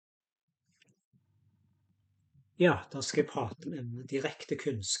Ja, da skal jeg prate om emnet direkte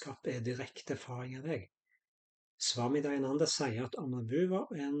kunnskap er direkte erfaring av deg. Swami Dayananda sier at Amabuva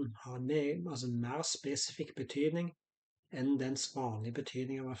har mer spesifikk betydning enn dens vanlige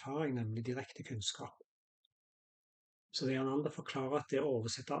betydning av erfaring, nemlig direkte kunnskap. Så Dayananda forklarer at det å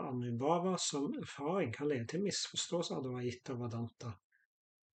oversette Anubhava som erfaring kan lede til misforståelse av det var gitt av Vedanta,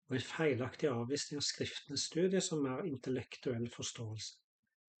 og en feilaktig avvisning av skriftenes studie som mer intellektuell forståelse.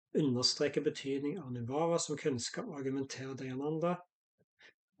 Understreker betydning av Anubhava som kunnskap, argumenterer Dayananda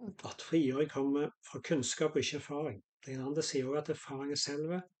at frigjøring kommer fra kunnskap og ikke erfaring. Direkte sier også at erfaringen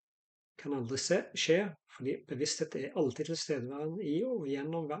selv kan aldri skje, fordi bevissthet er alltid tilstedeværende i og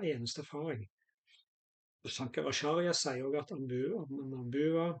gjennom hver eneste erfaring. Shankaracharya sier også at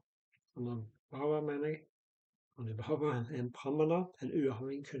Anubhava er en brahmana, en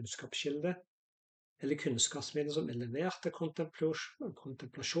uavhengig kunnskapskilde, eller kunnskapsmiddel som er levert til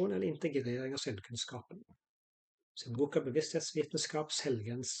kontemplasjon eller integrering av selvkunnskapen. Sin bok av bevissthetsvitenskap,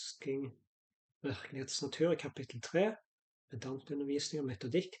 selvgrensking, virkelighetsnatur i kapittel 3, Vedanta-undervisning og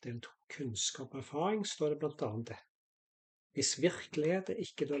metodikk, del 2, kunnskap og erfaring, står det blant annet det. Hvis virkelighet er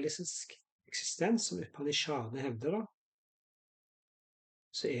ikke-dualistisk eksistens, som Upanishadene hevder da,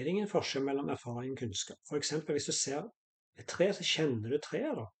 så er det ingen forskjell mellom erfaring og kunnskap. For eksempel, hvis du ser et tre, så kjenner du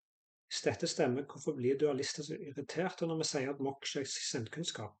treet da. Hvis dette stemmer, hvorfor blir dualister så irriterte når vi sier at moksha er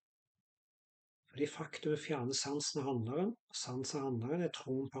eksistenskunnskap? Fordi faktumet fjerner sansen av handleren, og sansen av handleren er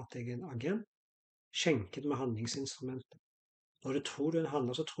troen på at jeg er en agent, skjenket med handlingsinstrumenter. Når du tror du er en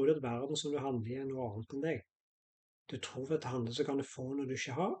handler, så tror du at verden som du handler i er noe annet enn deg. Du tror at det handler så kan du få noe du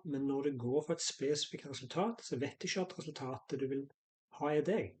ikke har, men når du går for et spesifikt resultat, så vet du ikke at resultatet du vil ha er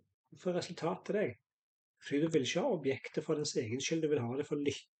deg. Hvorfor er resultatet deg? Fordi du vil ikke ha objektet for dens egen skyld, du vil ha det for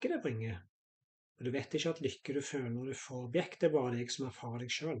lykke det bringer. Og du vet ikke at lykke du føler når du får objektet, er bare deg som erfarer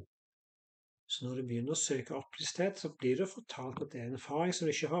deg selv. Så når du begynner å søke opplysthet, så blir du fortalt at det er en erfaring som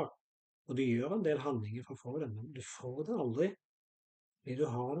du ikke har. Og du gjør en del handlinger for å få den, men du får den aldri fordi du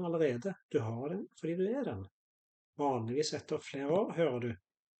har den allerede. Du har den fordi du er den. Vanligvis etter flere år hører du,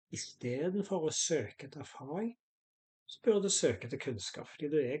 i stedet for å søke etter erfaring, så bør du søke etter kunnskap, fordi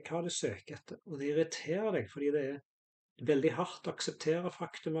du er hva du søker etter. Og det irriterer deg, fordi det er veldig hardt å akseptere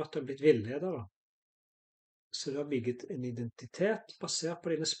faktum at du har blitt villeder. Så du har bygget en identitet basert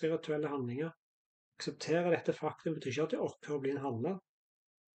på dine spirituelle handlinger. Akseptere dette faktum betyr ikke at du opphører å bli en handler.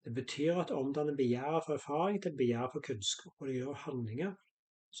 Det betyr at omdanne begjæret for erfaring til begjæret for kunnskap, og du gjør handlinger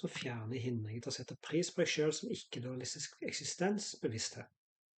som fjerner hindringer til å sette pris på deg selv som ikke-dualistisk eksistensbevissthet.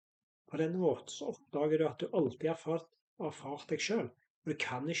 På denne måten så oppdager du at du alltid har erfart deg selv, og du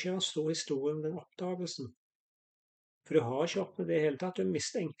kan ikke gjøre en stor historie om den oppdagelsen. For du har ikke oppnådd det i hele tatt, du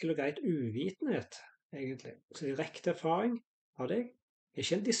mister enkelt og greit uvitenhet, egentlig. Så direkte erfaring av deg er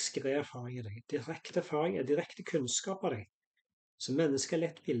ikke en diskré erfaring av deg. Direkte erfaring er direkte kunnskap av deg. Så mennesker er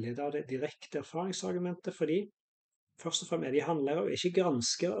lett villedet av det direkte erfaringsargumentet, fordi først og fremst er de handlere og ikke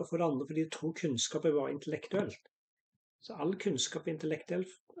granskere, og for det andre fordi de tror kunnskap er bare intellektuelt. Så all kunnskap er intellektuell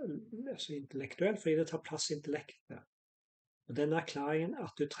fordi det tar plass i intellektet. Og denne erklæringen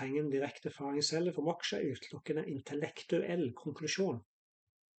at du trenger en direkte erfaring selv for moksha er utelukkende en intellektuell konklusjon.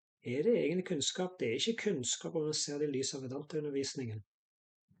 Er det egentlig kunnskap? Det er ikke kunnskap om man ser det i lys av Vedanta-undervisningen.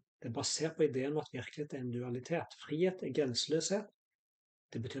 Det er basert på ideen om at virkelighet er en dualitet. Frihet er grenseløshet.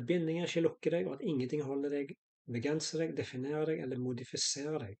 Det betyr bindinger ikke lukker deg, og at ingenting holder deg, begrenser deg, definerer deg eller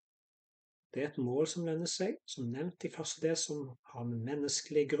modifiserer deg. Det er et mål som lønner seg, som nevnt i første del, som har med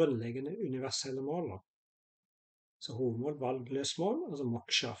menneskelige, grunnleggende, universelle mål. Så hovedmål, valgløs mål, altså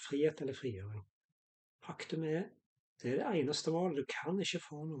moksha, frihet eller frigjøring. Faktum er, det er det eneste målet. Du kan ikke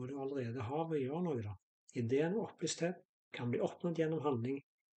få noe du allerede har ved å gjøre noe da. Ideen om opplysthet kan bli oppnådd gjennom handling.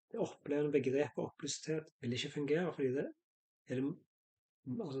 Det opplevende begrepet opplysthet vil ikke fungere, fordi det er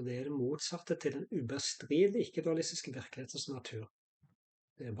det motsatte til den ubestridelige ikke-dualistiske virkelighetens natur.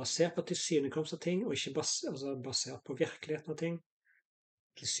 Det er basert på tilsynekomst av ting, og ikke basert på virkeligheten av ting.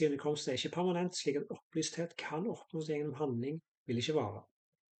 Tilsynekomst er ikke permanent, slik at opplysthet kan oppnås gjennom handling, vil ikke vare.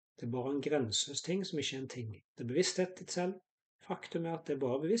 Det er bare en grenseløs ting som ikke er en ting. Det er bevissthet i selv. Faktum er at det er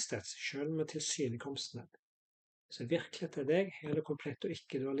bare bevissthet, selv med tilsynekomstene. Så virkelighet er deg, hele komplett og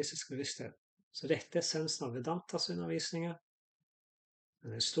ikke-dualistisk bevissthet. Så dette er essensen av Vedantas undervisninger.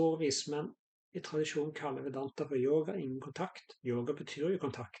 Det er store vismenn i tradisjonen kaller Vedanta for yoga ingen kontakt. Yoga betyr jo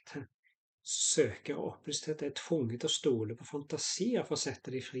kontakt. Søkere og opplysthet er tvunget til å stole på fantasier for å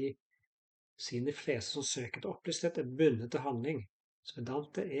sette de fri, siden de fleste som søker til opplysthet er bundet til handling. Så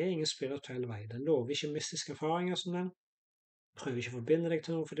Vedanta er ingen spirituell vei. Den lover ikke mystiske erfaringer som den. Prøver ikke å forbinde deg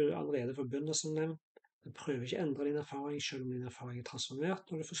til noe fordi du allerede er forbundet som den. Du prøver ikke å endre din erfaring selv om din erfaring er transformert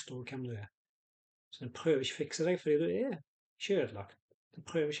når du forstår hvem du er. Så den prøver ikke å fikse deg fordi du er ikke ødelagt. Den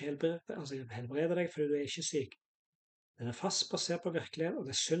prøver ikke helbrede deg fordi du er ikke syk. Den er fast basert på virkelighet, og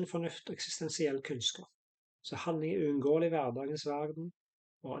det er sunn fornuft og eksistensiell kunnskap. Så handling er uunngåelig i hverdagens verden,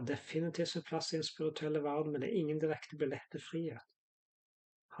 og definitivt sin plass i den spirituelle verden, men det er ingen direkte billett til frihet.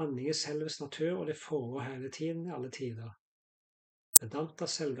 Handling er selvets natur, og det foregår hele tiden, i alle tider. Vedanta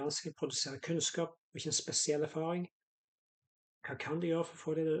selvgranskning produserer kunnskap og ikke en spesiell erfaring. Hva kan du gjøre for å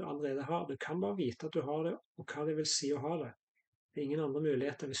få det du allerede har? Du kan bare vite at du har det, og hva det vil si å ha det. Det er ingen andre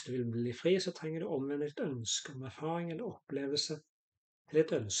muligheter. Hvis du vil bli fri, så trenger du å omvende ditt ønske om erfaring eller opplevelse til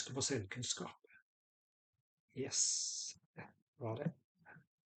et ønske for selvkunnskap. Yes, det var det.